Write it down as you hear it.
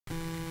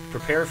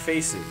Prepare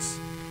faces.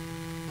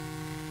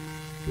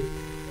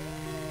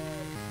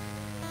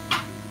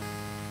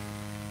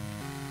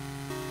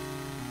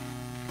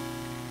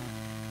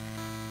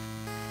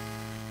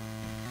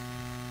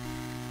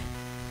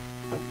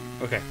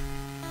 Okay.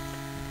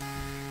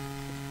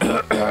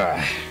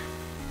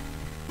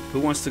 Who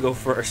wants to go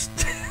first?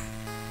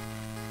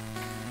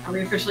 Are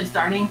we officially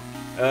starting?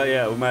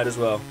 Yeah, we might as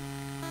well.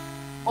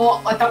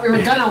 Oh, I thought we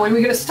were gonna. When are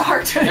we gonna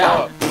start?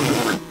 Yeah.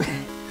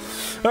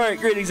 Alright,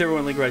 greetings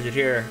everyone, Ratchet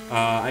here.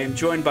 I am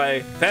joined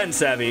by Fan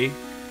Savvy.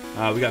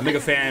 We got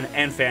Mega Fan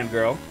and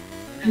Fangirl.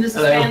 And this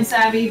is Fan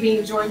Savvy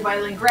being joined by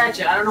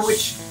Ratchet. I don't know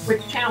which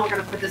channel we're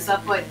gonna put this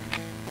up, but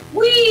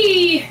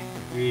we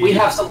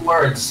have some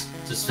words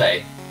to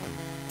say.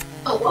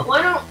 Oh, well,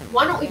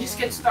 why don't we just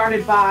get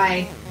started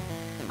by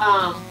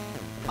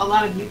a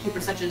lot of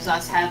YouTubers such as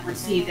us have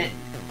received it.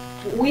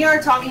 We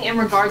are talking in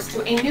regards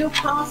to a new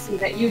policy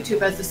that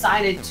YouTube has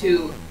decided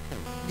to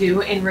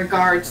do in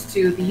regards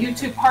to the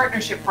YouTube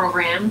partnership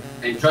program.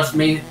 And trust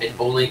me, it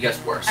only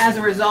gets worse. As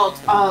a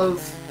result of...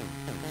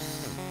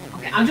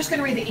 Okay, I'm just going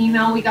to read the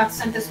email we got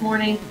sent this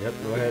morning. Yep,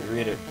 go ahead,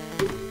 read it.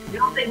 You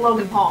don't thank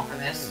Logan Paul for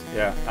this.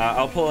 Yeah,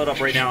 I'll pull it up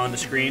right now on the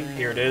screen.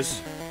 Here it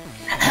is.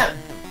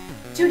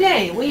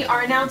 Today, we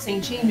are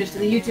announcing changes to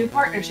the YouTube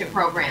partnership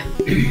program.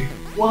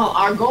 While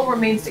our goal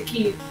remains to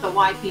keep the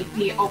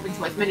YPP open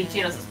to as many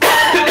channels as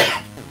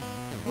possible,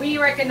 we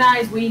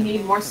recognize we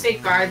need more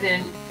safeguards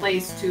in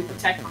place to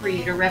protect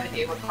creator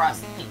revenue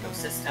across the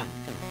ecosystem.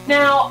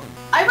 Now,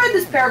 I read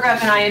this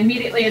paragraph and I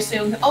immediately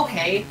assumed,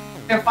 okay,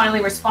 they're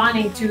finally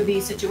responding to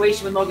the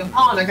situation with Logan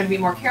Paul and they're going to be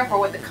more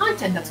careful with the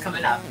content that's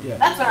coming up. Yeah.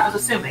 That's what I was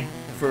assuming.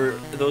 For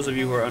those of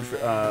you who are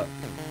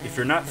if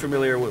you're not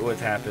familiar with what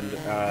happened,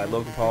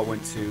 Logan Paul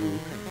went to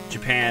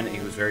Japan. He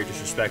was very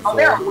disrespectful. Oh,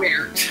 they're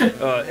aware.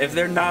 If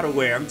they're not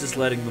aware, I'm just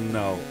letting them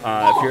know.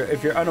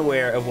 If you're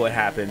unaware of what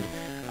happened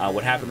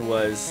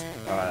was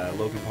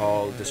Logan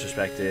Paul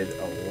disrespected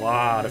a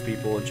lot of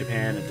people in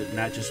Japan, and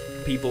not just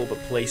people,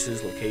 but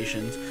places,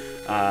 locations,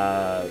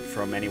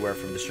 from anywhere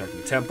from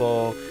disrupting the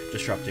temple,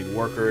 disrupting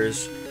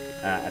workers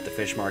at the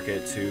fish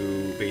market,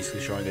 to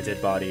basically showing a dead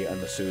body on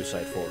the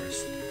suicide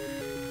forest.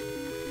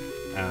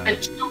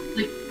 And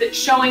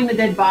showing the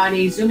dead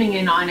body, zooming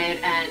in on it,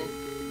 and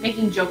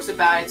making jokes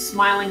about it,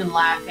 smiling and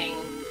laughing,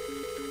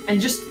 and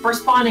just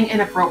responding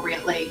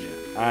inappropriately.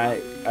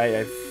 But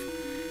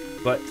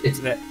it's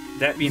that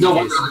being no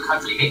wonder other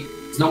country hate.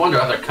 It's no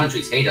wonder other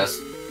countries hate us.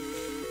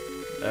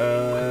 Like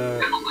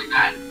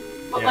that.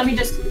 Well, yeah.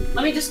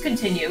 Let me just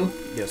continue.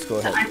 Yes, go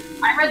ahead.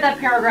 I read that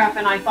paragraph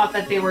and I thought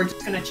that they were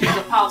just going to change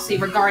the policy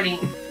regarding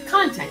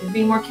content and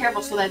being more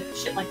careful so that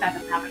shit like that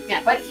doesn't happen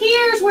again. But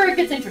here's where it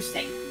gets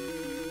interesting.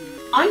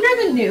 Under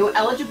the new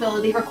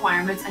eligibility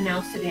requirements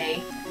announced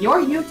today, your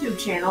YouTube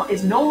channel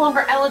is no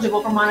longer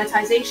eligible for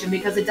monetization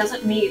because it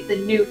doesn't meet the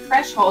new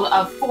threshold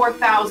of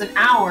 4,000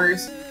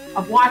 hours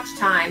of watch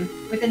time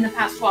within the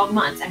past 12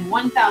 months and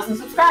 1,000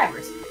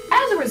 subscribers.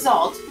 As a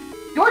result,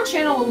 your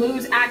channel will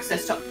lose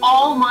access to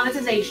all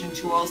monetization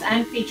tools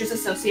and features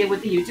associated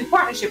with the YouTube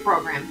Partnership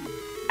Program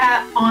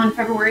on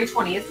February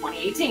 20th,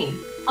 2018.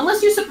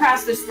 Unless you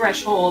surpass this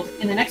threshold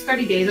in the next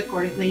 30 days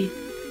accordingly,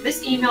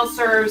 this email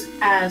serves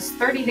as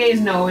 30 days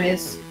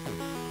notice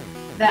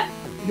that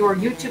your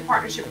YouTube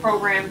Partnership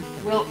Program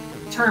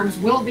terms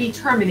will be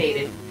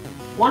terminated.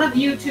 One of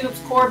YouTube's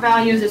core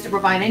values is to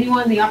provide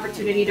anyone the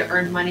opportunity to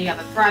earn money of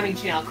a thriving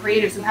channel.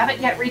 Creators who haven't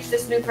yet reached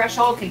this new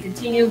threshold can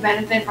continue to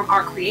benefit from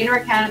our Creator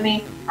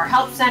Academy, our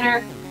Help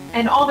Center,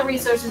 and all the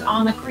resources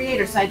on the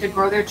creator side to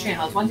grow their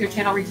channels. Once your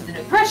channel reaches the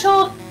new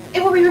threshold,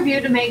 it will be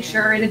reviewed to make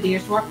sure it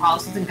adheres to our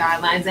policies and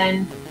guidelines.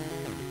 And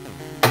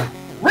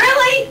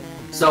really?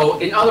 So,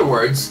 in other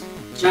words,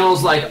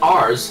 channels like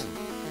ours,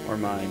 or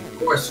mine,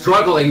 who are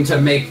struggling to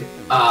make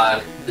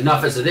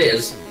enough as it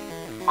is,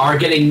 are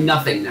getting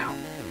nothing now.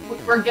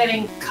 We're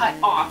getting cut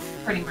off,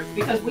 pretty much,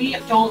 because we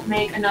don't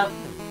make enough.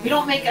 We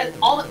don't make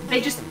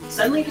they just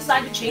suddenly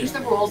decide to change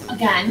the rules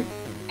again,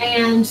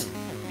 and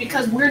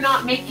because we're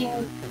not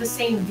making the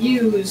same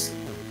views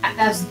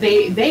as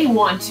they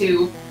want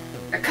to,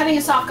 they're cutting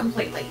us off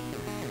completely.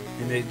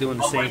 And they're doing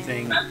the same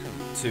thing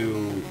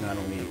to not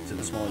only to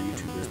the smaller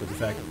YouTubers, but the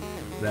fact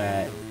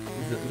that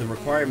the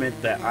requirement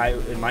that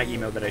in my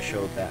email that I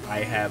showed, that I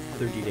have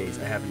 30 days.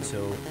 I have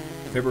until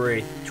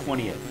February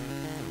 20th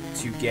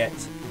to get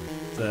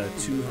the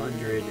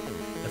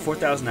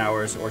 4,000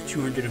 hours or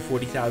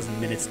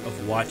 240,000 minutes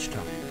of watch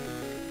time,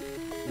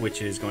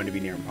 which is going to be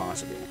near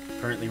impossible.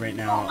 Currently, right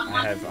now,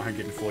 I have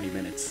 140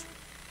 minutes.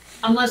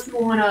 Unless you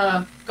want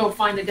to go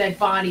find a dead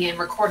body and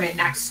record it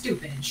and act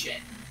stupid and shit.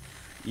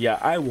 Yeah,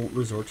 I won't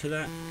resort to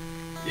that.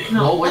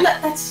 No, well,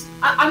 that's.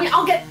 I mean,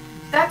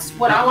 that's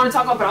what I want to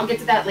talk about, but I'll get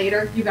to that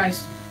later. You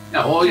guys.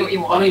 No, well, do what you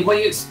want. I mean, what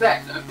do you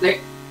expect? They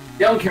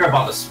don't care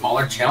about the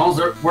smaller channels.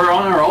 We're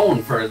on our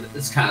own for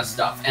this kind of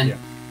stuff, and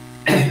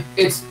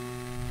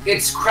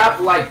it's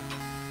crap like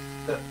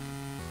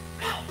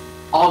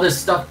all this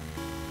stuff.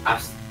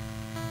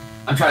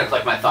 I'm trying to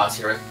collect my thoughts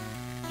here.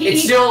 It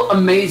still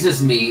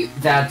amazes me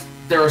that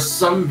there are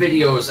some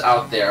videos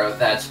out there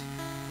that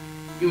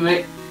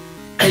make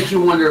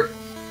you wonder,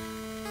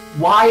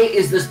 why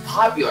is this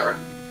popular?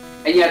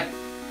 And yet,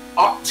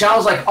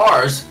 channels like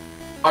ours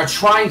are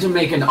trying to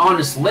make an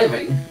honest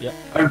living,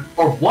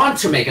 or want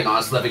to make an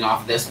honest living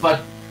off of this,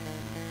 but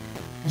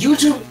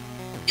YouTube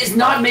is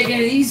not making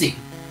it easy.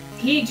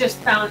 He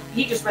just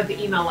read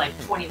the email like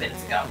 20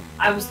 minutes ago.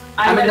 I'm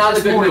not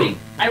in a good mood.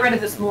 I read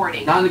it this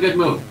morning. Not in a good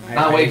mood.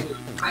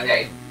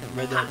 I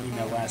read that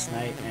email last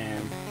night,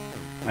 and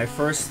my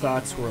first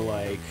thoughts were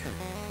like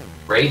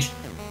rage,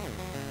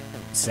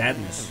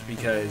 sadness,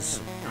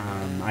 because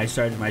I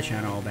started my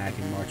channel back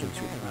in March of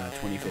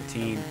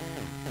 2015,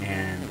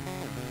 and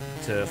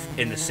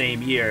in the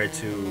same year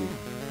to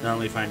not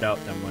only find out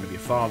that I'm going to be a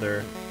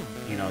father,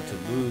 you know,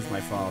 to lose my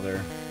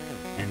father,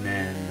 and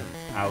then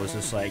I was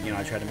just like, you know,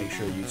 I tried to make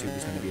sure YouTube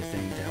was going to be a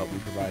thing to help me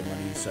provide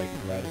money so I could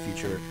provide a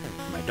future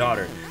for my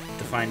daughter.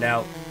 To find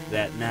out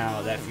that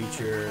now that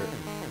future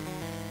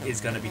is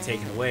going to be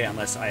taken away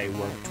unless I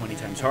work 20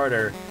 times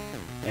harder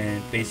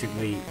and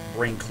basically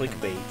bring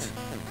clickbait,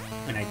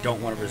 and I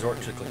don't want to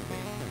resort to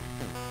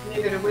clickbait.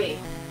 Neither do we.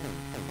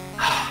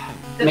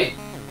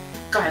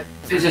 Go ahead.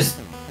 It just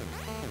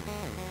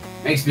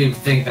makes me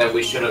think that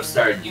we should have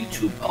started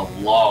YouTube a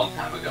long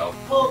time ago.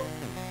 Well,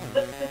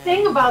 the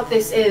thing about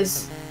this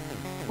is,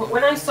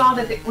 when I saw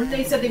that when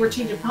they said they were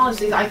changing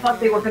policies, I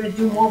thought they were going to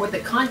do more with the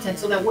content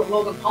so that what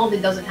Logan Paul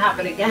did doesn't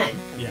happen again.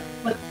 Yeah.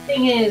 But the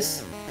thing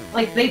is,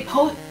 like they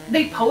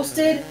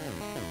posted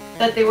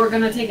that they were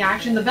going to take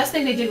action. The best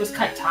thing they did was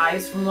cut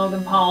ties from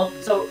Logan Paul.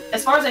 So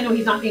as far as I know,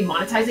 he's not being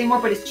monetized anymore,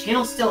 but his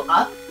channel's still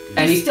up.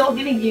 And he's still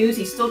getting views.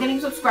 He's still getting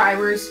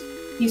subscribers.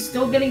 He's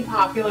still getting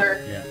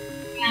popular. Yeah.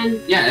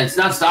 And yeah, it's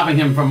not stopping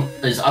him from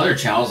his other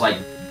channels like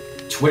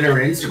Twitter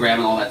and Instagram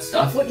and all that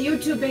stuff. What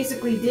YouTube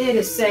basically did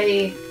is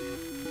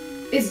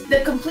is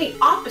the complete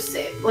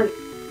opposite. Like,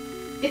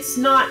 it's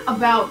not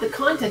about the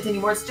content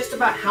anymore. It's just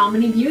about how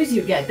many views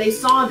you get. They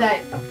saw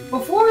that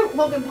before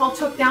Logan Paul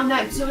took down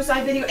that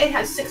suicide video, it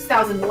had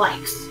 6,000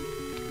 likes.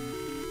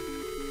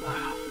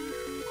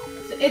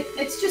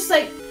 It's just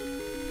like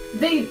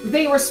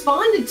they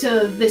responded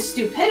to this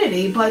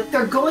stupidity, but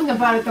they're going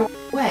about it the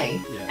wrong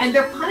way, and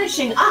they're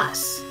punishing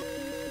us.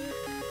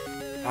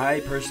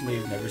 I personally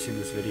have never seen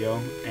this video,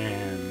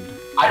 and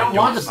I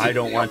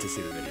don't want to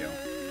see the video.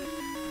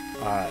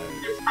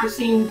 I've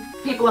seen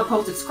people have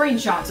posted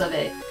screenshots of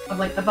it, of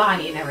like the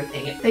body and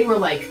everything. They were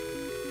like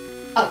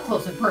up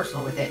close and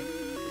personal with it.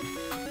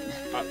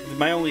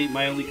 My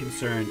only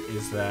concern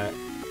is that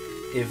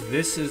if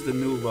this is the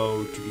new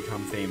low to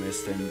become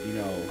famous, then, you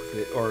know,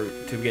 or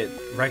to get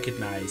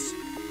recognized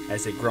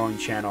as a growing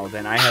channel,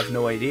 then I have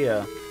no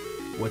idea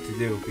what to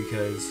do,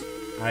 because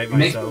I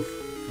myself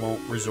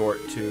won't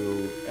resort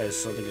to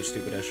something as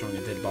stupid as showing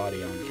a dead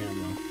body on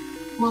camera.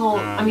 Well,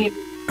 I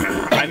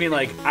mean,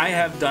 like, I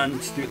have done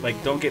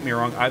don't get me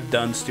wrong, I've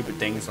done stupid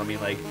things. I mean,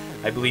 like,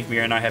 I believe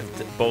Mira and I have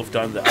both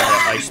done the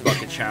ice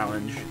bucket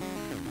challenge.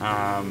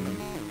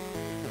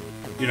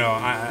 You know,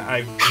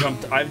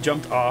 I've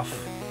jumped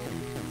off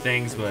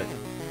things, but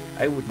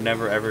I would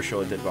never ever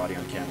show a dead body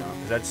on camera,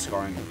 because that's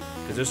scarring me,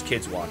 because there's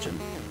kids watching.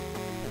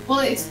 Well,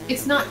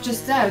 it's not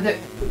just that.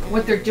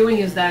 What they're doing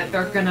is that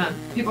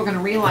people are gonna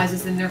realize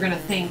this, and they're gonna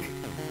think,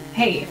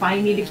 hey, if I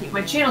need to keep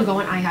my channel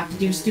going, I have to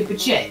do stupid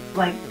shit,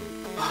 like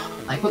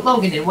what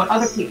Logan did, what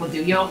other people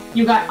do. You know,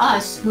 you got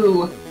us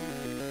who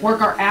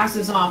work our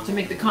asses off to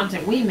make the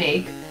content we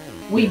make.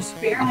 We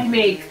barely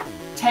make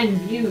 10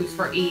 views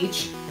for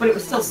each, but it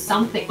was still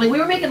something. Like, we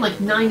were making like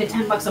 $9 to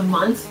 $10 a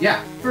month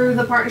through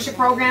the partnership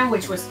program,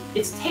 which was,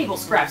 it's table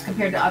scraps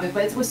compared to others,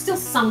 but it was still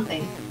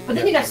something. But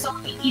then you got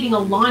somebody eating a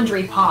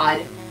laundry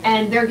pod,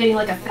 and they're getting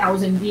like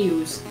 1,000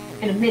 views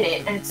in a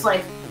minute, and it's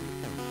like,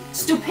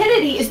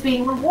 stupidity is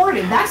being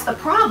rewarded. That's the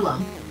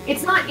problem.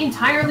 It's not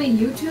entirely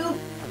YouTube.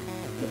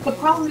 The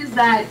problem is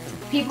that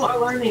people are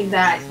learning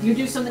that you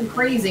do something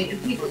crazy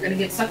and people are going to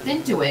get sucked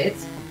into it.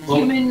 It's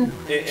human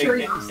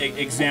curiosity.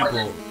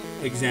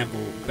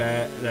 Example,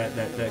 that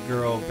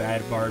girl,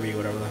 Bad Barbie,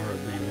 whatever her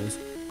name is,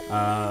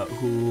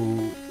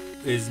 who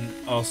is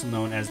also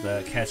known as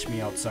the Catch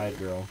Me Outside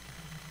girl.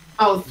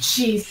 Oh,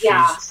 she's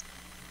her.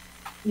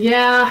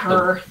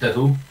 The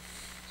who?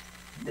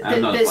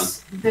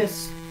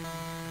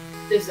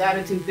 This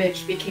attitude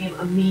bitch became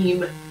a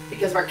meme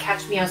because of our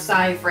 "Catch Me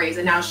Outside" phrase,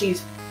 and now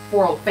she's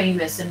world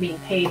famous and being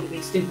paid to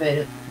be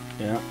stupid.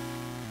 Yeah.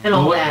 And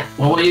all that.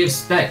 Well, what do you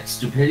expect?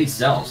 Stupidity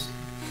sells,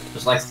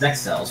 just like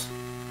sex sells.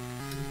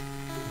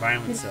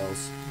 Violence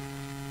sells.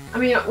 I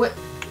mean,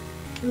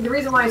 the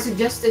reason why I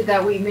suggested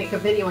that we make a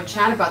video and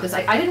chat about this,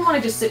 I didn't want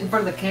to just sit in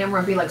front of the camera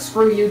and be like,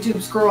 screw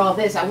YouTube, screw all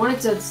this. I wanted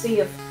to see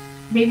if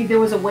maybe there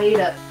was a way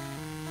to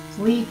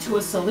lead to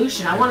a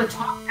solution. I want to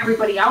talk to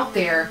everybody out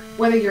there,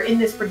 whether you're in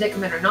this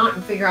predicament or not,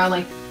 and figure out,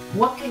 like,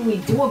 what can we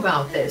do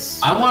about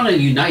this? I want to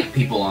unite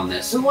people on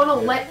this. We want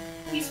to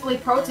peacefully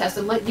protest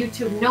and let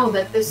YouTube know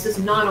that this is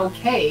not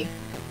okay.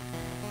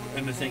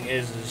 And the thing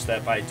is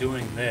that by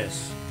doing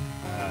this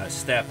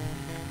step,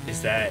 is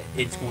that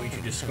it's going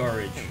to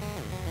discourage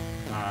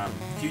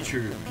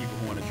future people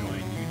who want to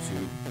join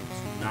YouTube,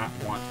 not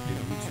want to do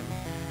YouTube.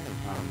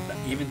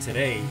 Even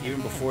today,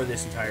 even before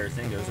this entire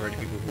thing, there was already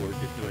people who were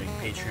doing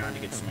Patreon to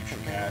get some extra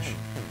cash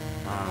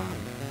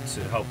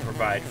to help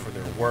provide for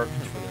their work,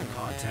 for their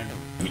content,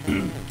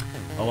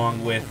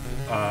 along with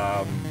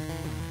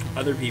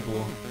other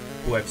people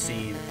who I've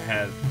seen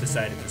have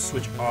decided to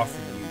switch off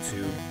from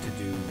YouTube to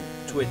do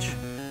Twitch,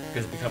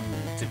 because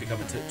to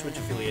become a Twitch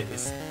affiliate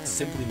is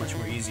simply much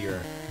more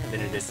easier than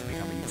it is to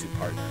become a YouTube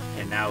partner.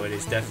 And now it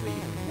is definitely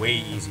way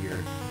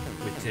easier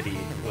with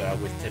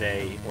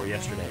today or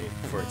yesterday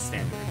for its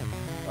standard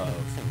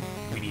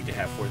of we need to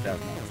have 4,000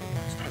 followers.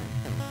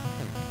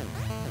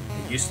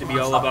 It used to be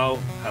all about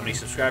how many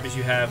subscribers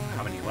you have,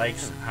 how many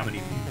likes, how many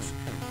views,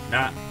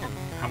 not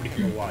how many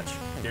people watch.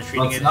 They're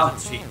treating it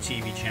as a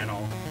TV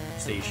channel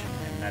station,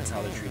 and that's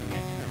how they're treating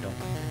it, and I don't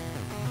like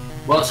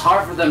it. Well, it's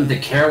hard for them to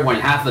care when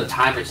half the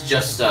time it's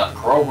just a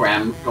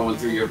program going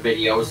through your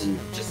videos and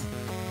just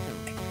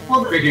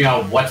figuring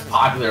out what's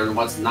popular and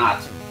what's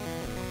not.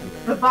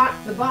 The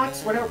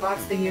bots, whatever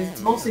bots they use,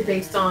 it's mostly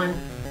based on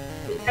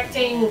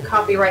detecting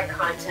copyright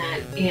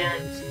content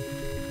and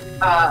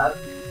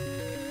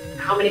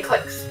how many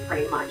clicks,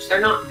 pretty much.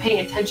 They're not paying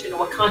attention to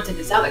what content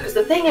is out there. Because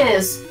the thing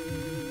is,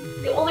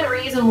 the only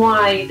reason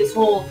why this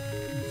whole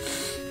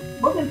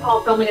Logan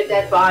Paul filming a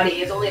dead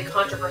body is only a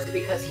controversy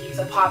because he's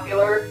a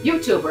popular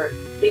YouTuber.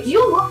 If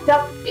you looked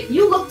up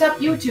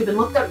YouTube and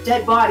looked up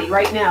dead body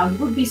right now, you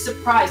would be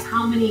surprised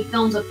how many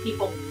films of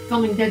people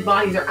filming dead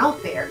bodies are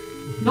out there.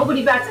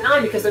 Nobody bats an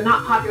eye because they're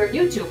not popular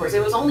YouTubers.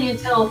 It was only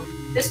until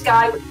this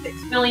guy with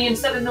 6 million,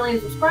 7 million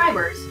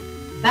subscribers,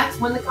 that's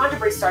when the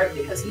controversy started,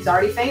 because he's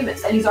already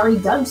famous and he's already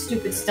done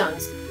stupid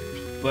stunts.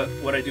 But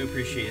what I do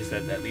appreciate is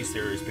that at least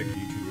there is bigger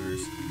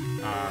YouTubers.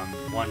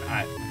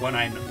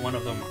 One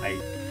of them I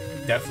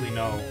definitely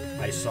know.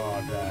 I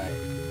saw that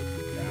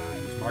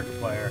it was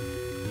Markiplier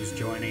who's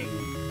joining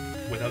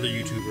with other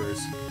YouTubers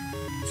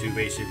to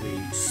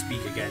basically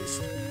speak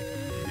against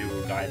the new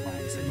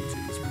guidelines that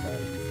YouTube is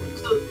providing for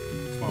the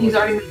He's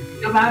already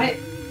made about it?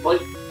 Well,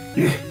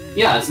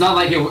 yeah, it's not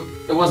like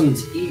it wasn't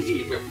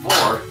easy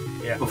before.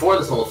 Yeah. Before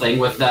this whole thing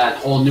with that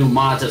whole new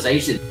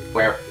monetization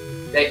where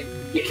they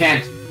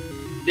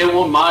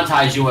won't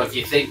monetize you if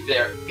you think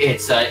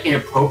it's an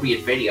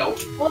inappropriate video.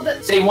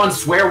 Well, say one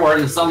swear word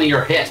and suddenly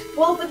you're hit.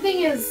 Well, the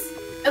thing is,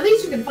 at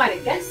least you can fight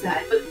against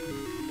that, but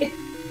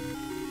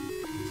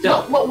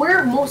still, what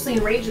we're mostly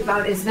enraged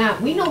about is that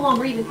we no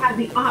longer even have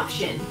the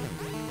option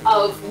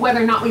of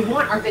whether or not we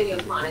want our videos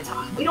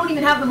monetized. We don't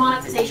even have the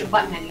monetization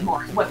button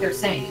anymore, is what they're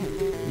saying.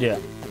 Yeah.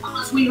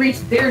 Unless we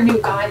reach their new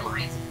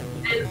guidelines.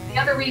 And the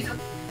other reason,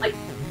 like,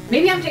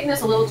 maybe I'm taking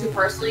this a little too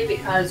personally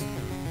because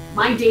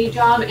my day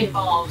job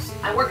involves,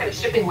 I work at a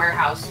shipping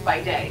warehouse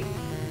by day,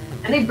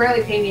 and they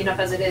barely pay me enough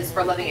as it is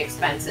for living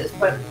expenses.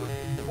 But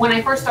when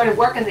I first started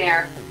working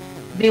there,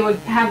 they would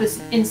have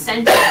this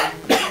incentive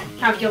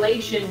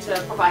calculation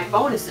to provide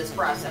bonuses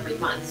for us every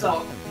month.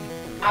 So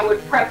I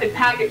would prep and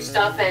package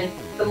stuff, and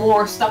the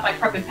more stuff I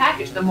prep and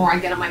package, the more I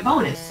get on my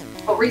bonus.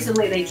 But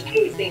recently they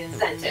changed the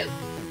incentive,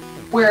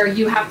 where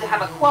you have to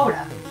have a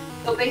quota.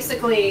 So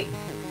basically,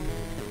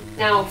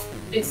 now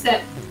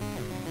instead,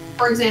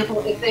 for example,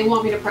 if they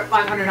want me to prep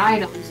 500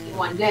 items in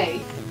one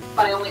day,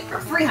 but I only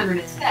prep 300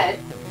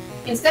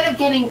 instead of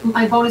getting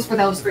my bonus for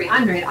those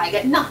 300, I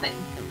get nothing.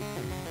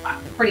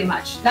 Pretty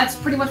much. That's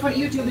pretty much what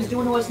YouTube is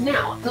doing to us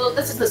now. So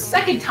this is the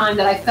second time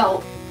that I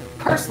felt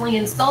personally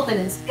insulted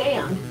and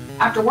scammed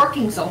after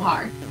working so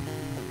hard.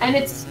 And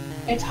it's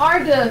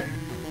hard to,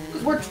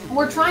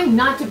 we're trying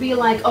not to be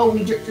like, oh,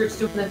 we're just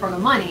doing it for the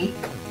money,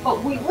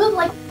 but we would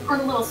like to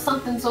earn a little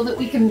something so that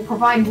we can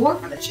provide more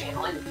for the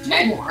channel and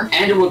do more.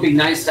 And it would be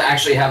nice to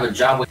actually have a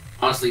job we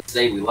honestly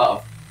say we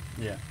love.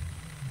 Yeah.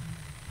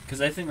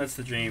 Because I think that's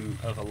the dream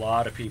of a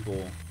lot of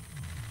people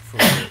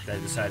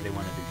that decide they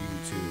want to do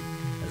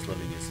YouTube as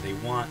living, is they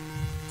want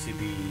to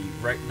be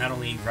not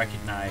only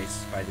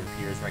recognized by their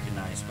peers,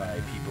 recognized by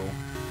people,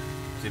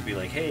 to be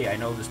like, hey, I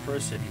know this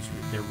person,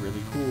 they're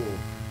really cool,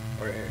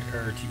 or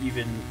to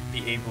even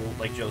be able,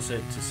 like Joe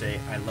said, to say,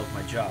 I love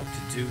my job,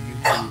 to do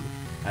YouTube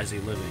as a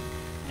living.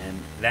 And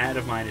that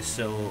of mine is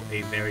still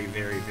a very,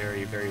 very,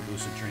 very, very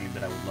lucid dream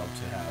that I would love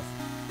to have,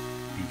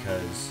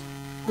 because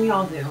we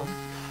all do.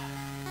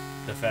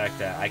 The fact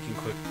that I can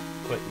quit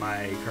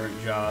my current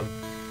job,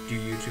 do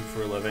YouTube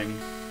for a living,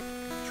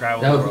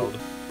 travel the world,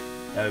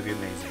 that would be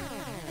amazing.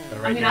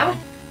 But right now,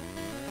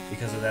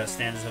 because of that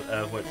standards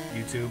of what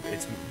YouTube,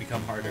 it's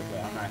become harder,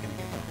 but I'm not going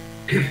to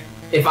give up.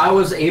 If I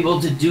was able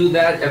to do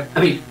that,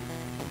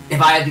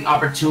 if I had the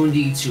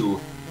opportunity to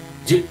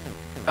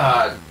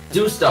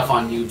do stuff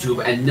on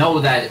YouTube and know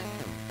that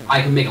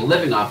I can make a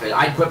living off it,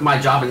 I'd quit my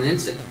job in an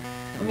instant.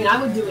 I mean,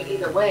 I would do it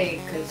either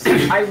way, because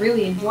I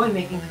really enjoy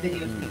making the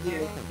videos we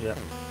do. Yeah.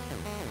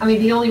 I mean,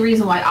 the only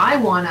reason why I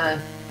want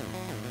to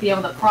be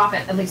able to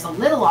profit at least a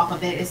little off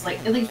of it is,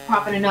 like, at least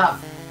profit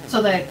enough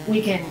so that we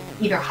can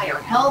either hire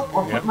help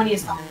or put money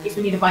aside in case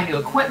we need to buy new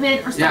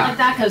equipment or stuff like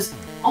that, because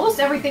almost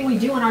everything we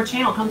do on our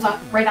channel comes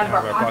up right out of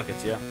our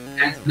pockets. Yeah.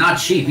 And it's not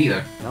cheap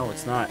either. No,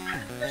 it's not.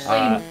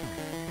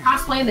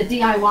 cosplay and the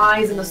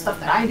DIYs and the stuff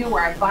that I do,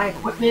 where I buy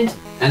equipment.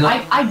 And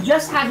I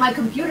just had my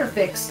computer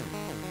fixed.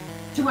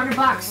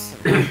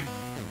 $200.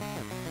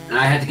 And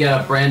I had to get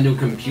a brand new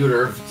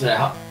computer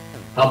to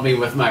help me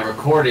with my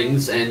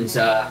recordings, and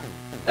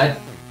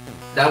that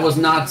was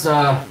not.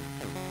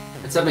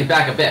 It set me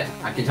back a bit.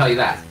 I can tell you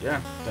that.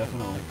 Yeah,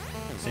 definitely.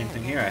 Same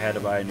thing here. I had to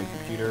buy a new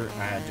computer.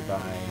 I had to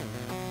buy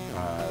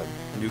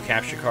a new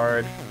capture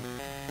card,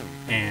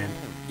 and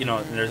you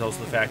know, there's also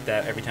the fact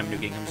that every time a new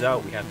game comes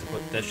out, we have to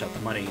dish out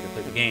the money to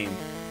play the game.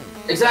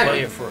 Exactly.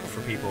 Play it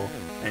for people,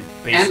 and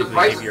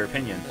basically give your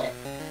opinion.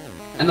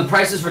 And the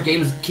prices for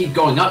games keep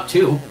going up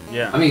too.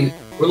 Yeah. I mean,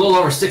 we're a little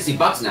over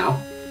 $60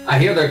 now. I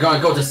hear they're going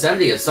to go to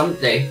 70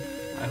 someday.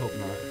 I hope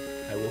not.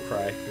 I will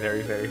cry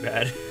very, very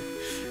bad.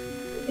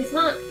 It's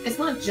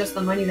not just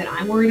the money that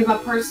I'm worried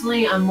about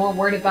personally. I'm more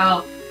worried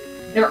about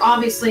they're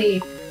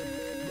obviously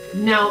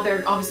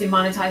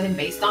monetizing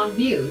based on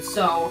views.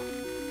 So,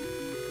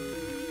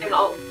 and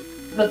all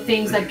the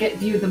things that get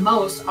viewed the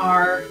most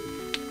are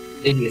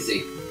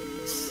idiocy.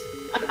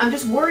 I'm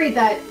just worried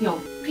that, you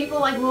know, people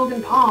like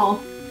Logan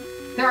Paul,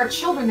 there are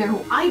children there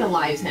who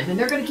idolize him, and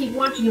they're going to keep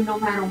watching him no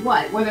matter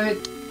what, whether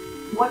it's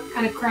what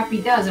kind of crap he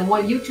does. And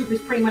what YouTube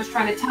is pretty much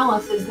trying to tell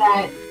us is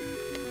that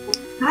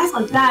guys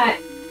like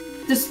that,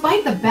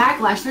 despite the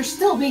backlash, they're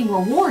still being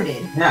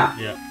rewarded. Yeah.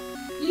 Yeah.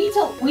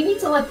 We need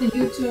to let the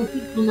YouTube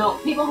people know,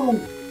 people who,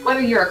 whether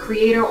you're a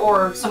creator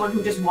or someone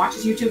who just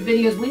watches YouTube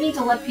videos, we need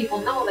to let people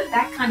know that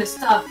that kind of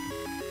stuff,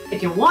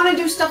 if you want to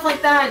do stuff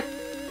like that,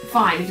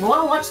 fine. If you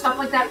want to watch stuff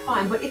like that,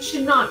 fine. But it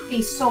should not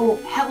be so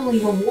heavily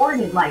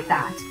rewarded like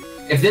that.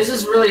 If this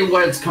is really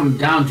what it's come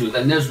down to,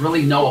 then there's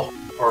really no hope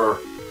for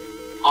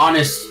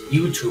honest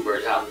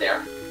YouTubers out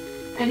there.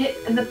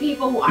 And the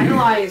people who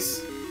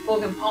idolize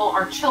Logan Paul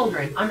are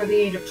children under the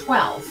age of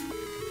 12.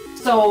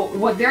 So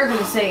what they're going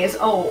to say is,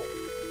 oh,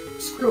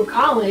 screw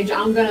college,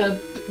 I'm going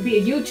to be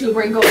a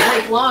YouTuber and go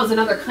break laws in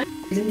other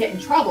countries and get in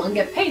trouble and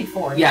get paid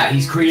for it. Yeah,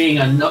 he's creating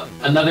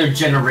another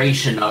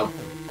generation of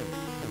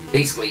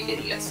basically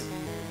idiots.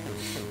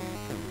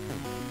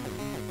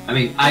 I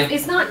mean,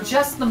 it's not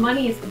just the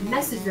money, it's the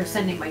message they're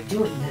sending by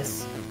doing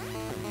this.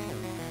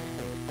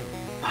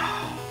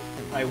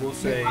 I will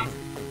say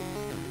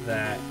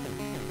that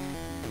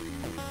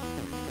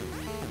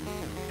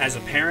as a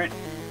parent,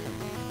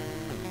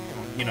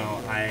 you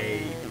know,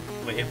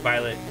 if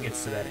Violet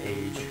gets to that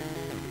age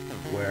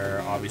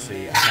where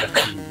obviously I have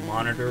to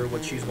monitor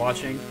what she's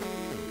watching,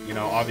 you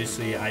know,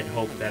 obviously I'd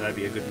hope that I'd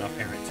be a good enough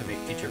parent to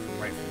teach her from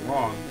right from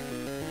wrong,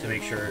 to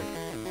make sure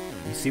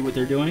you see what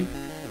they're doing.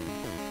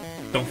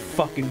 Don't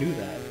fucking do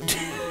that.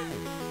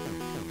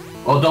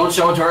 Well, don't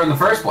show it to her in the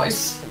first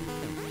place.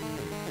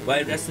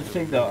 But that's the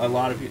thing, though.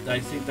 I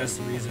think that's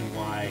the reason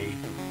why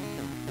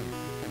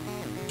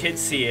kids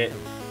see it,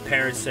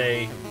 parents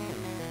say,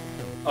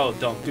 "Oh,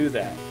 don't do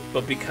that."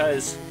 But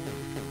because,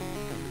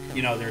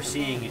 you know, they're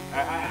seeing it,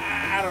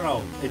 I don't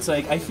know. It's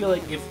like, I feel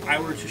like if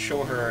I were to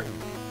show her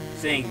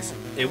things,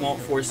 it won't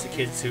force the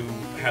kids to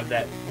have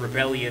that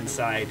rebellion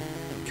side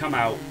come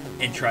out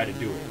and try to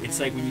do it. It's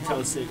like when you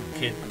tell a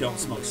kid, don't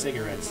smoke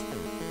cigarettes,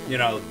 you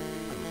know,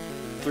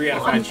 3 out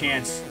of 5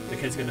 chance the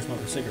kid's gonna smoke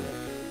a cigarette.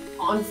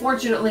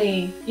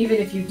 Unfortunately, even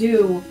if you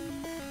do,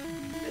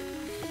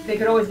 they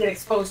could always get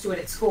exposed to it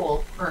at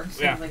school or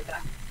something like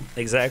that.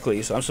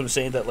 Exactly. So I'm sort of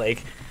saying that,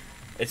 like,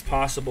 it's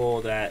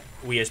possible that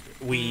we as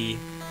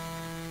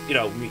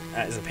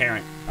a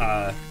parent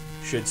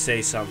should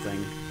say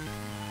something,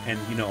 and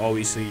you know,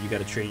 obviously you got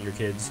to train your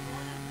kids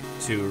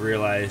to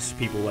realize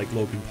people like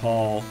Logan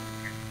Paul,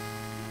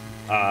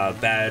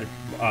 Bad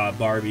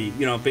Barbie,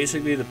 you know,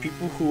 basically the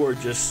people who are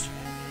just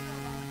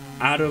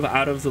out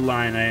of the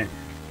line.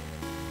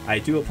 I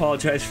do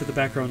apologize for the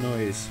background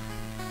noise.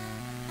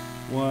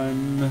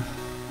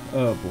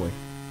 Oh boy.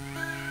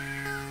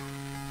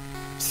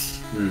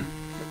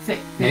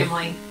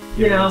 Family,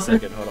 you know. A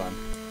second, hold on.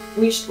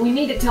 We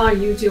need to tell our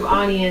YouTube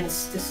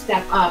audience to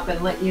step up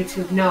and let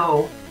YouTube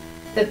know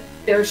that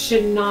there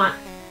should not,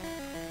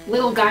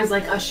 little guys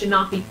like us should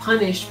not be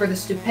punished for the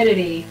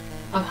stupidity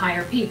of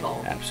higher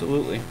people.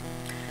 Absolutely.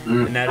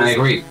 And that is, I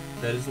agree.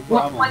 That is the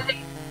problem.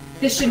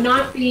 This should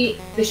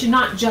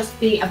not just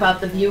be about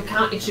the view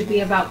count, it should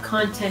be about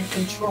content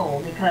control,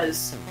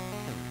 because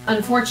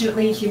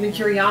unfortunately human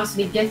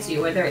curiosity gets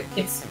you, whether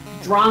it's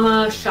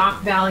drama,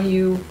 shock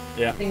value,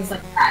 things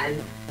like that.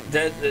 And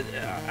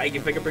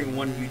if I could bring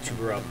one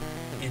YouTuber up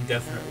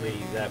indefinitely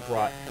that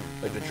brought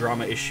like the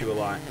drama issue a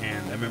lot,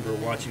 and I remember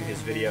watching his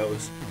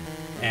videos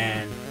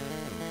and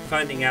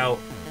finding out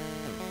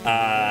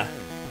that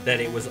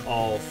it was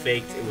all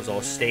faked, it was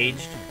all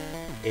staged.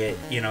 It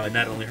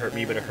not only hurt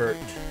me, but it hurt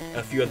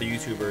a few other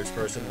YouTubers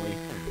personally.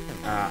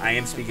 I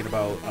am speaking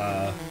about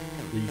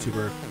the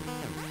YouTuber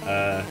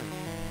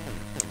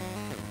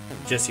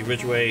Jesse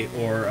Ridgway,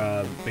 or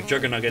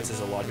McJuggernuggets, as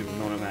a lot of people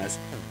know him as,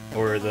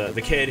 or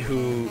the kid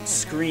who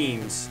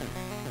screams.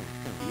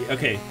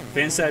 Okay,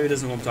 Fan Savvy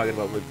doesn't know what I'm talking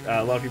about,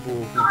 but a lot of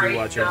people who do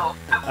watch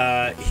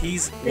it.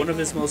 He's one of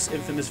his most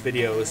infamous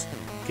videos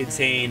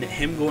contain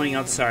him going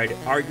outside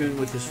arguing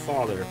with his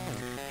father,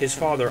 his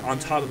father on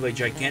top of a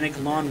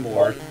gigantic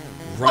lawnmower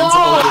runs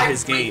over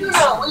his games.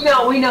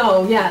 We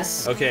know,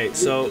 yes. Okay,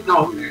 so... We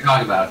know who you're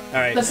talking about.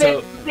 Alright,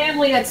 the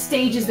family that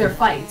stages their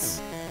fights.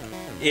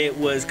 It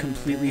was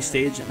completely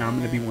staged, and I'm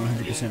going to be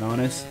 100%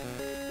 honest.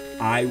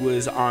 I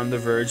was on the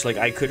verge, like,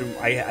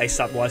 I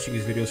stopped watching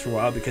his videos for a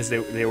while because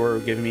they were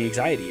giving me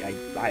anxiety.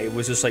 I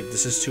was just like,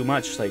 this is too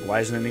much. Like,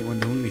 why isn't anyone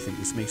doing anything?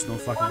 This makes no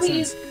fucking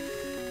sense.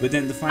 But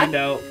then to find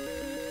out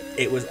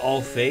it was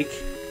all fake,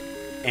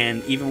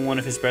 and even one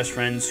of his best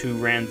friends who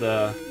ran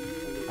the...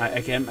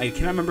 I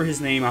cannot remember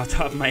his name off the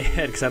top of my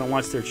head because I don't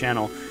watch their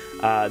channel.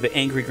 The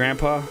Angry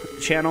Grandpa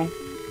channel.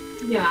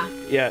 Yeah.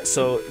 Yeah,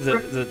 so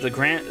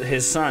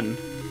his son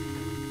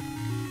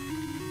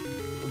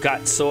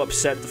got so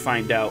upset to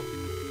find out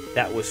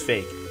that was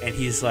fake, and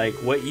he's like,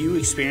 what you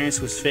experienced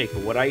was fake,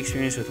 but what I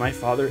experienced with my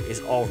father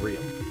is all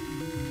real.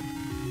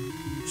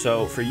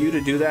 So for you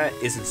to do that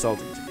is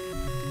insulting to me.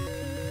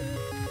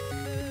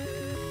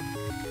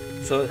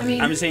 So I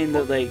mean, I'm saying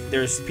that, like,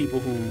 there's people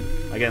who,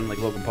 again, like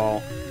Logan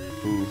Paul,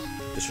 who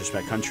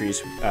disrespect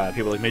countries,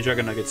 people like Major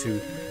Nuggets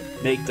who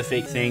make the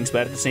fake things,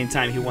 but at the same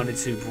time he wanted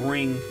to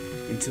bring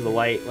into the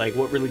light like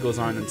what really goes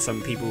on in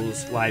some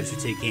people's lives who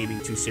take gaming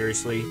too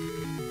seriously.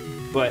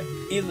 But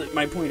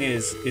my point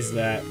is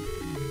that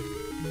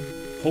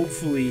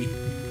hopefully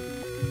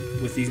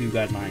with these new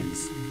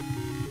guidelines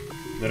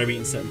that are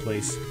being set in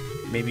place,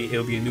 maybe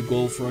it'll be a new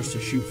goal for us to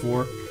shoot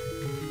for,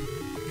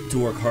 to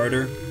work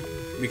harder,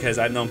 because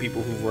I've known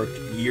people who've worked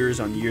years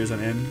on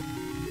end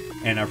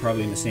and are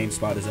probably in the same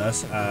spot as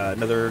us.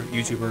 Another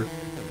YouTuber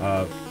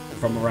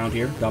from around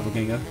here,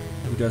 Doppelganger,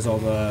 who does all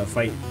the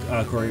fight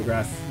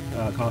choreograph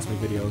cosplay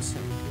videos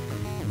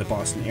in the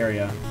Boston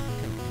area.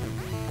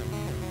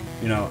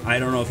 You know, I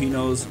don't know if he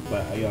knows,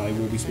 but I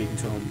will be speaking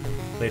to him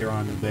later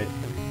on in a bit,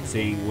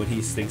 seeing what he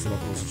thinks about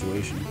the whole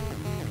situation.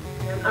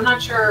 I'm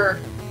not sure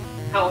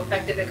how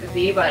effective it could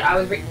be,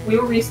 but we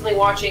were recently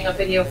watching a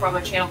video from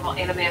a channel called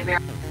Anime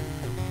America,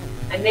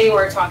 and they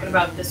were talking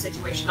about this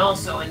situation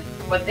also, and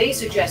what they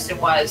suggested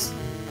was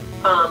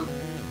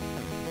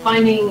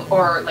finding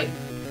or like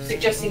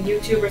suggesting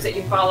YouTubers that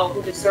you follow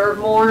who deserve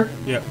more.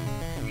 Yeah.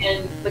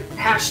 And the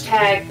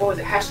hashtag, what was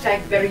it?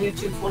 Hashtag Better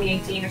YouTube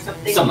 2018 or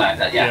something. Something like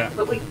that, yeah.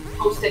 But we can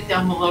post it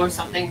down below or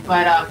something.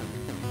 But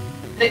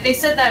they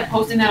said that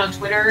posting that on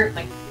Twitter,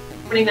 like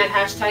putting that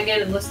hashtag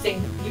in and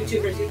listing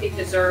YouTubers you think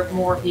deserve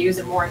more views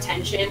and more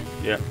attention.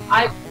 Yeah.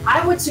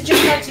 I would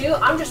suggest that too.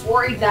 I'm just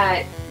worried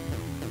that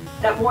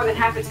more than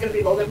half it's going to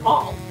be Logan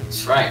Paul.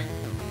 That's right.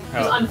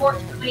 Because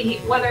unfortunately,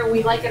 whether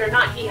we like it or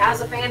not, he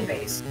has a fan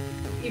base.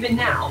 Even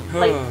now,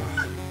 like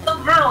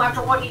somehow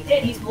after what he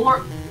did, he's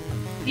more.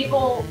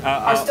 People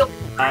are still.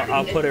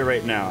 I'll put it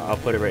right now.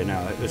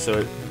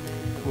 So,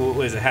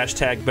 what is it?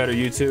 Hashtag Better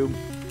YouTube.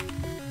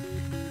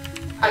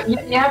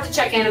 You have to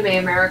check Anime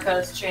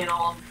America's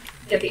channel,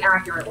 get the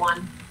accurate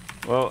one.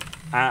 Well,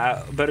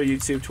 Better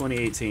YouTube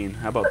 2018.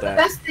 How about that?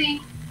 The best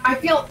thing,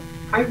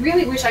 I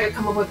really wish I could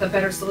come up with a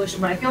better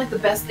solution, but I feel like the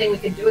best thing we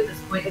can do at this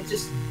point is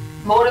just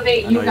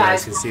motivate you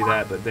guys. Can see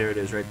that, but there it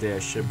is right there.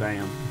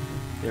 Shabam.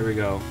 There we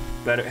go.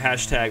 Better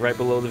hashtag right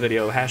below the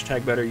video.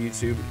 Hashtag Better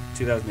YouTube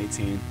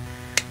 2018.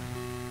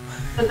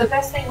 But the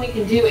best thing we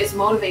can do is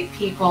motivate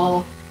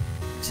people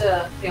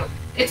to, you know,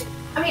 it's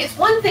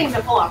one thing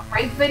to pull off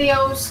prank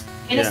videos,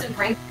 innocent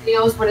prank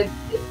videos, but it's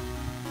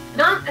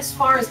not as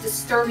far as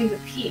disturbing the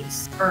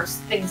peace or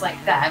things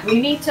like that. We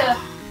need to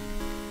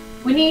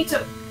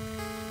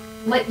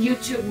let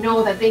YouTube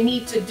know that they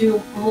need to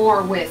do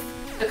more with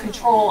the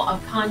control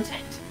of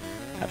content.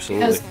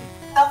 Absolutely. Because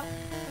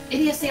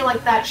idiocy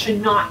like that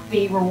should not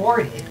be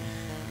rewarded.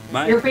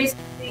 You're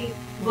basically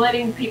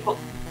letting people,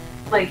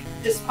 like,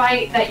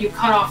 despite that you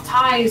cut off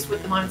ties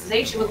with the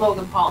monetization with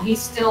Logan Paul,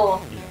 he's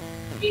still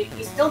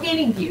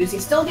gaining views,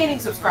 he's still gaining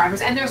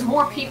subscribers, and there's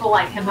more people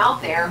like him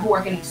out there who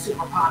are getting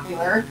super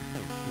popular.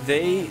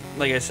 They,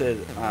 like I said,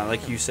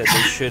 like you said,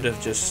 they should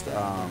have just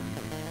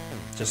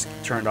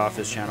turned off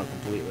his channel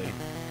completely.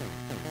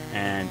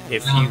 And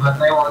if but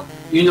they won't,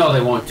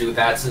 they won't do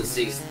that since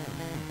he's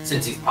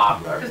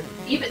popular.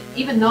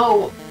 Even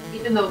though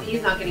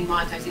he's not getting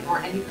monetized anymore,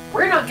 and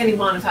we're not getting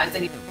monetized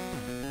anymore,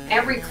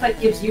 every click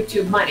gives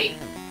YouTube money.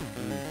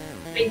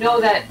 They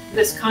know that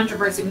this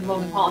controversy with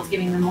Logan Paul is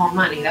giving them more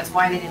money. That's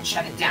why they didn't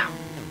shut it down,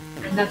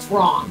 and that's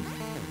wrong.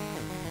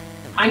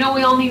 I know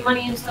we all need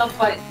money and stuff,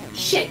 but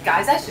shit,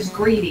 guys, that's just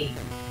greedy.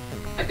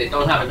 Like they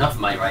don't have enough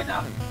money right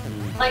now.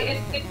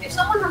 Like, if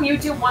someone from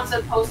YouTube wants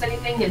to post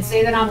anything and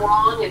say that I'm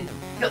wrong, and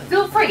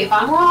feel free. If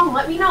I'm wrong,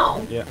 let me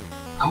know. Yeah.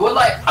 I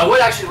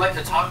would actually like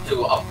to talk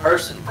to a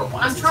person for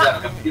once instead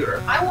of a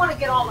computer. I want to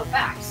get all the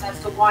facts as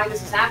to why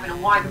this has happened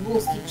and why the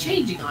rules keep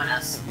changing on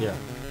us. Yeah.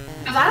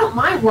 Because I don't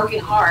mind working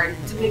hard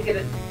to make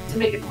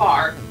it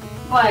far,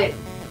 but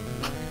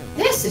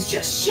this is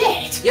just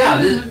shit.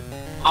 Yeah.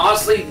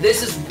 Honestly,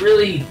 this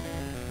really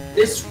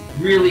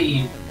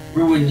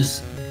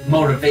ruins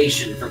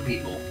motivation for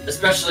people,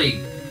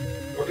 especially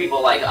for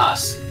people like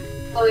us.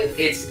 Well,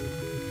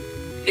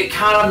 it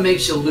kind of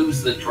makes you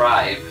lose the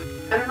drive.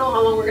 I don't know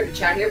how long we're going to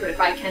chat here, but if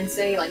I can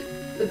say, like,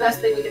 the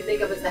best thing we can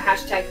think of is the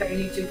hashtag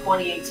 #YouTube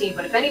 2018.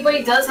 But if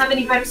anybody does have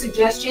any better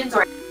suggestions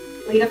or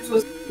lead up to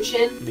a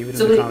solution, leave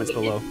it in the comments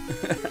below.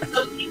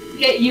 So we can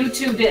get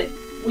YouTube to,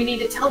 we need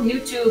to tell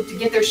YouTube to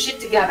get their shit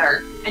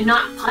together and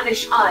not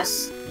punish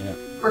us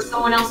for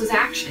someone else's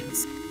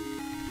actions.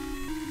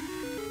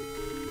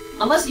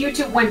 Unless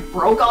YouTube went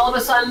broke all of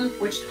a sudden,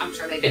 which I'm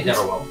sure they didn't. It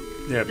never will.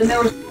 Yeah. Then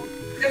there's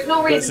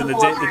no reason.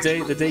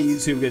 Listen, the day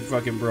YouTube gets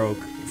fucking broke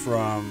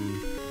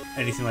from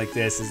anything like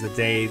this is the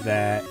day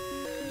that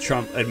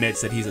Trump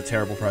admits that he's a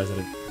terrible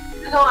president.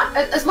 No,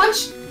 as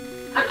much.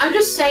 I'm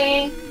just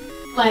saying,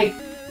 like,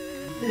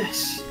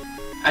 this.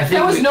 I think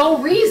there was no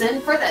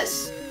reason for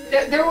this.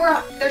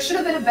 There should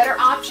have been a better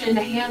option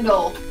to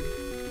handle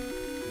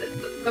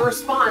the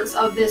response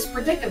of this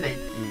predicament.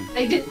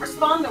 They didn't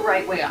respond the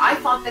right way. I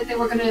thought that they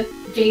were going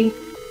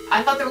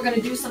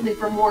to do something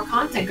for more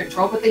content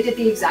control, but they did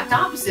the exact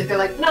opposite. They're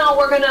like, no,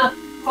 we're going to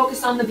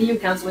focus on the view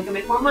count so we can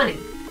make more money.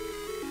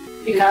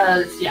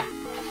 Because, yeah.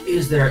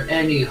 Is there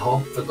any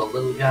hope for the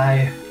little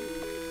guy?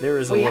 There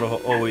is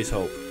always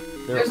hope.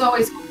 There's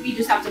always hope. We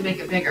just have to make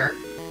it bigger.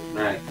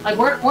 Right. Like,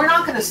 we're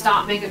not going to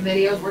stop making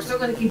videos. We're still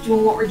going to keep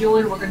doing what we're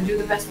doing. We're going to do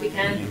the best we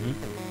can.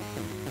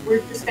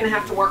 We're just going to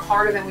have to work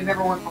harder than we've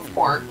ever worked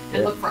before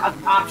and look for other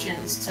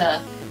options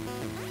to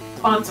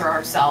sponsor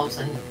ourselves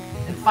and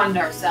fund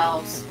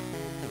ourselves,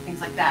 things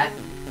like that.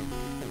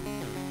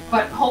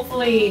 But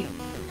hopefully,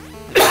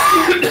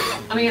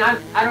 I mean,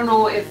 I don't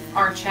know if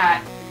our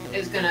chat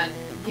is going to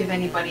give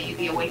anybody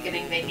the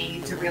awakening they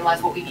need to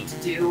realize what we need to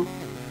do.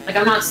 Like,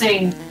 I'm not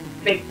saying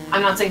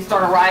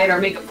start a riot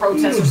or make a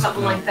protest or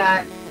something like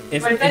that.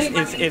 If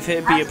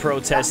it be a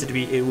protest,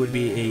 it would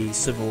be a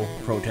civil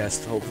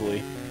protest,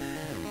 hopefully.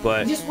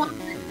 But we just want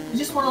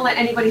to let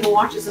anybody who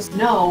watches us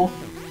know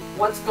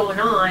what's going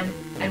on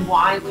and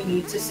why we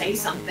need to say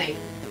something.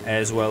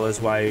 As well as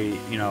why,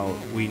 you know,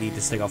 we need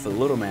to stick off for the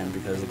little man,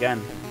 because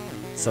again,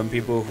 some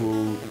people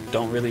who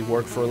don't really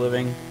work for a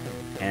living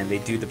and they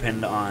do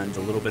depend on the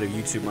little bit of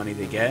YouTube money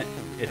they get,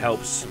 it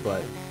helps.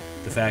 But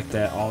the fact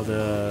that all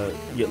the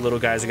little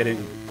guys are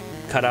getting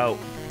cut out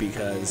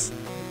because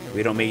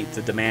we don't meet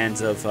the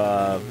demands of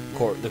the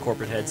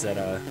corporate heads at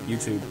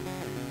YouTube,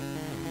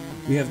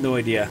 we have no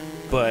idea.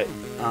 But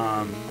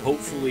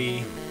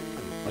hopefully,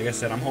 like I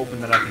said, I'm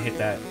hoping that I can hit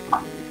that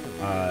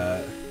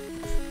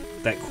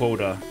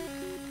quota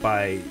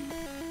by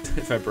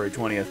February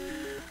 20th.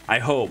 I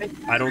hope.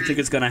 I don't think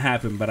it's gonna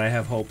happen, but I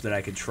have hope that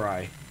I can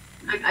try.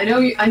 I know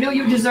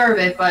you deserve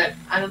it, but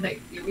I don't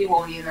think we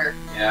won't either.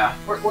 Yeah.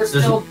 We're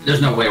still. There's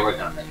no way we're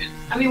gonna make it.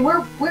 I mean,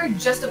 we're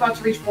just about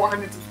to reach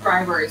 400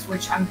 subscribers,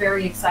 which I'm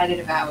very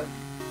excited about.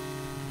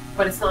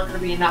 But it's not going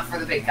to be enough for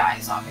the big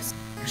guys, obviously.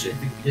 Actually, I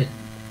think we did.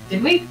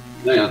 Did we?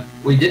 Yeah,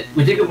 we did.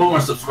 We did get one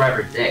more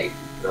subscriber day,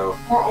 so.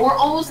 We're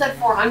almost at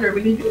 400.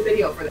 We need to do a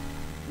video for that.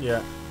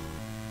 Yeah.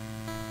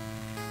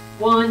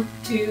 1,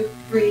 2,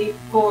 3,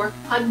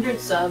 400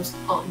 subs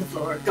on the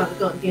floor.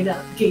 Gonna get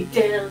up, get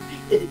down.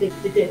 You're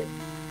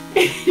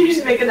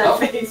just making that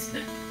face.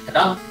 We're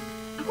at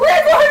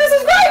 400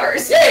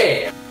 subscribers!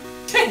 Yeah!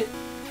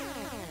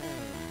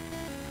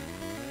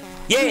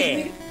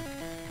 Yeah!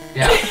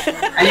 Yeah.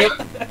 And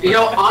you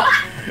know,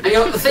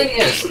 the thing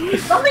is,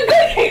 something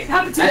good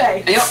happened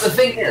today. And you know, the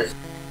thing is,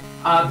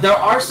 there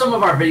are some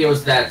of our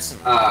videos that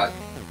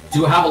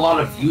do have a lot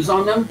of views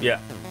on them.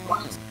 Yeah.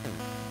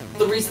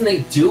 The reason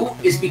they do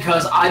is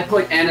because I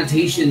put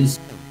annotations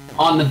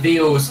on the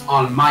videos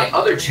on my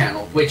other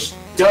channel, which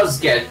does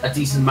get a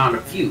decent amount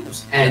of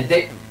views,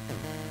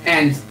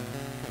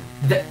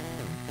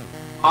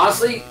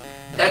 honestly,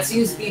 that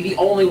seems to be the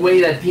only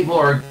way that people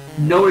are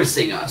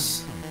noticing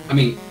us. I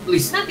mean, at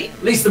least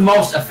the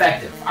most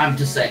effective. I'm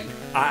just saying.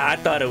 I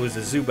thought it was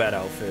a Zubat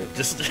outfit.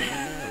 Just.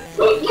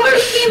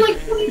 You've seen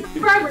like 20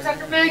 subscribers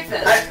after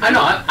MagFest. I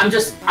know.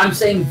 I'm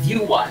saying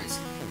view-wise.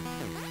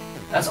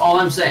 That's all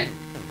I'm saying.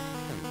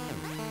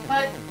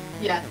 But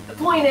yeah, the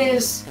point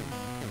is,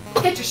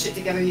 get your shit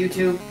together,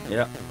 YouTube.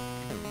 Yeah.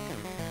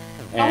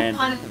 Don't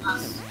punish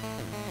us.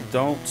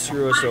 Don't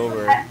screw us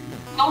over.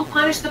 Don't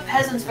punish the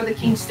peasants for the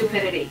king's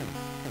stupidity.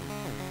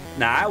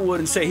 Nah, I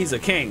wouldn't say he's a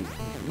king.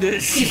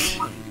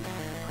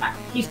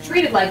 He's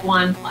treated like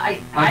one.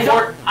 I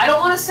don't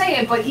want to say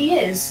it, but he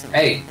is.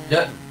 Hey,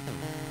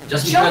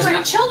 just because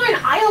children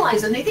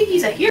idolize him. They think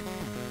he's a hero.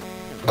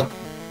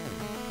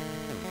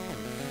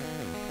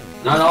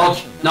 Not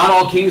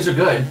all kings are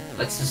good.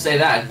 Let's just say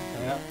that.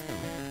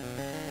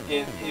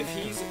 Yeah. If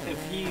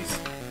he's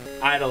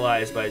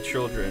idolized by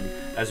children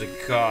as a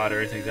god or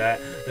anything like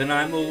that, then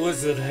I'm a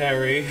wizard,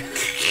 Harry.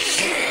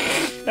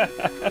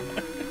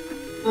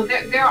 Well,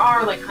 there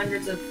are like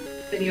hundreds of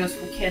videos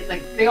from kids.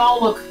 Like they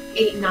all look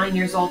 8, 9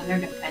 years old, and they're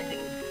defending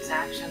his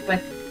actions.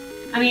 But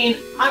I mean,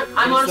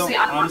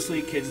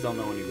 honestly, kids don't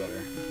know any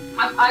better.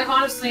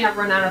 I've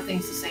run out of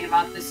things to say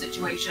about this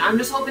situation. I'm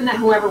just hoping that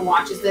whoever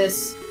watches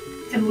this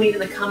can leave in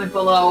the comment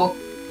below,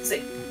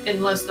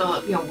 and let us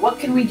know, what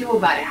can we do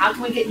about it? How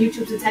can we get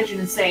YouTube's attention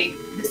and say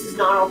this is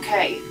not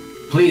okay?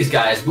 Please,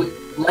 guys,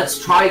 let's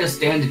try to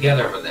stand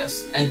together for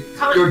this and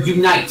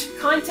unite.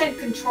 Content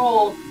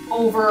control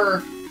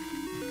over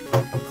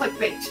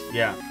clickbait.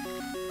 Yeah.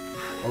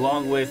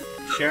 Along with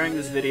sharing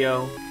this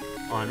video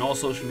on all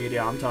social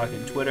media. I'm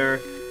talking Twitter,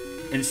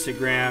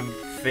 Instagram,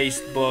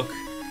 Facebook.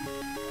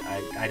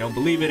 I don't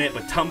believe in it,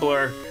 but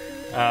Tumblr.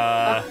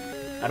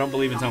 I don't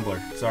believe in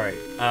Tumblr. Sorry.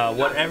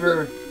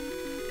 Whatever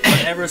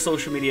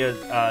social media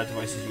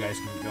devices you guys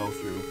can go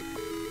through,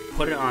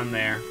 put it on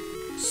there.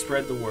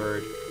 Spread the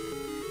word.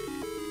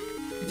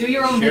 Do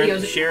your own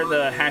videos. Share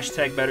the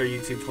hashtag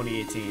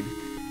 #BetterYouTube2018.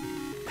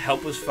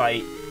 Help us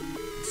fight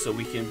so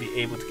we can be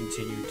able to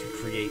continue to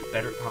create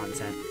better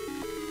content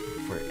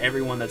for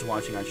everyone that's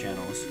watching our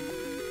channels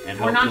and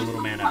help the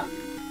little man out.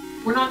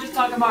 We're not just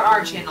talking about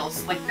our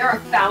channels. Like, there are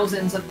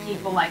thousands of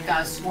people like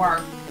us who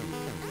are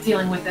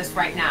dealing with this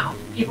right now.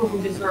 People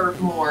who deserve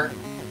more.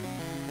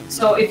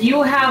 So if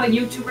you have a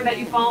YouTuber that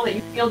you follow that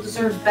you feel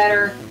deserves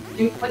better,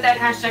 put that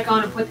hashtag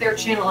on and put their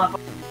channel up on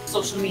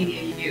social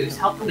media you use.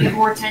 Help them get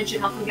more attention,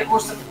 help them get more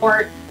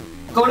support.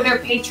 Go to their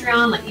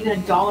Patreon, like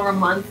even $1 a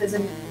month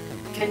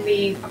can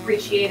be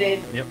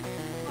appreciated. Yep.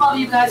 Love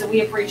you guys, and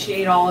we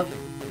appreciate all of you.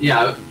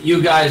 Yeah,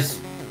 you guys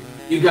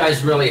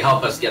really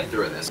help us get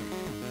through this.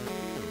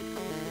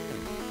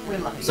 We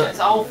love you guys,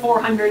 all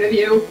 400 of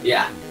you.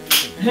 Yeah.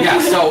 Yeah,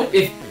 so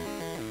if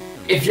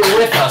you're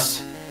with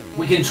us,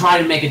 we can try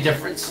to make a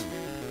difference.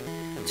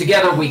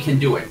 Together we can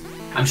do it.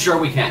 I'm sure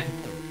we can.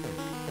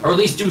 Or at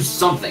least do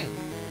something.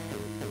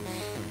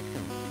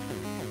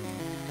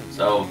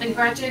 So... And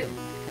Ratchet,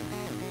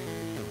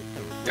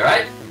 you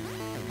alright?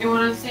 you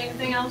want to say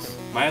anything else?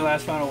 My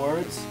last final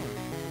words?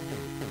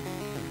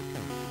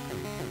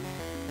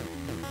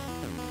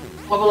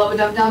 Wubba lubba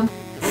dub dub.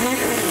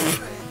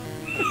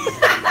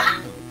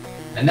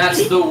 And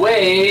that's the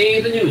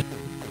way the news...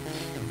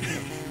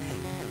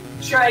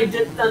 Try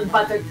dipped on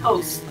buttered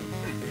toast.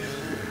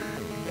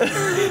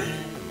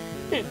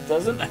 It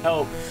doesn't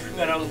help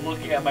that I was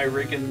looking at my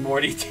Rick and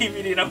Morty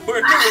DVD and I'm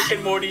wearing a Rick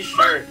and Morty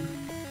shirt.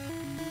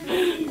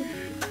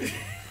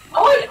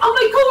 Oh,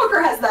 my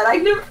coworker has that.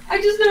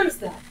 I just noticed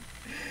that.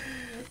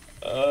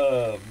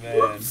 Oh man.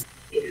 Whoops.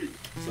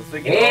 So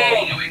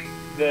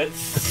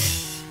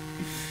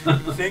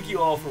thank you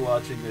all for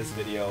watching this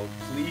video.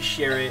 Please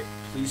share it.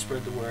 Please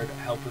spread the word.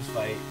 Help us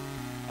fight.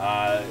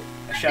 A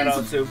shout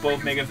out to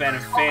both Mega Fan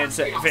and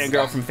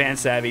Fangirl from Fan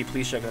Savvy.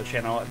 Please check out the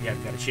channel if you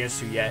haven't got a chance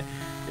to yet.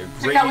 They're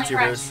great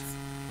YouTubers.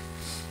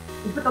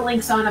 We put the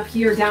links on up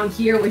here, down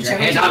here,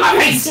 whichever. Your hands on my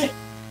face!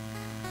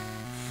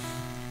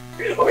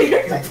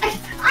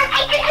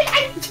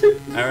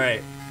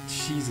 Alright.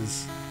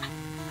 Jesus.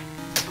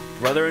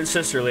 Brother and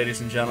sister,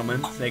 ladies and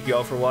gentlemen, thank you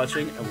all for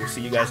watching, and we'll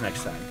see you guys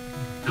next time.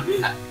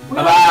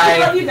 Bye-bye!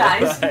 Love you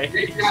guys. Bye.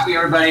 Great to have you,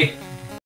 everybody.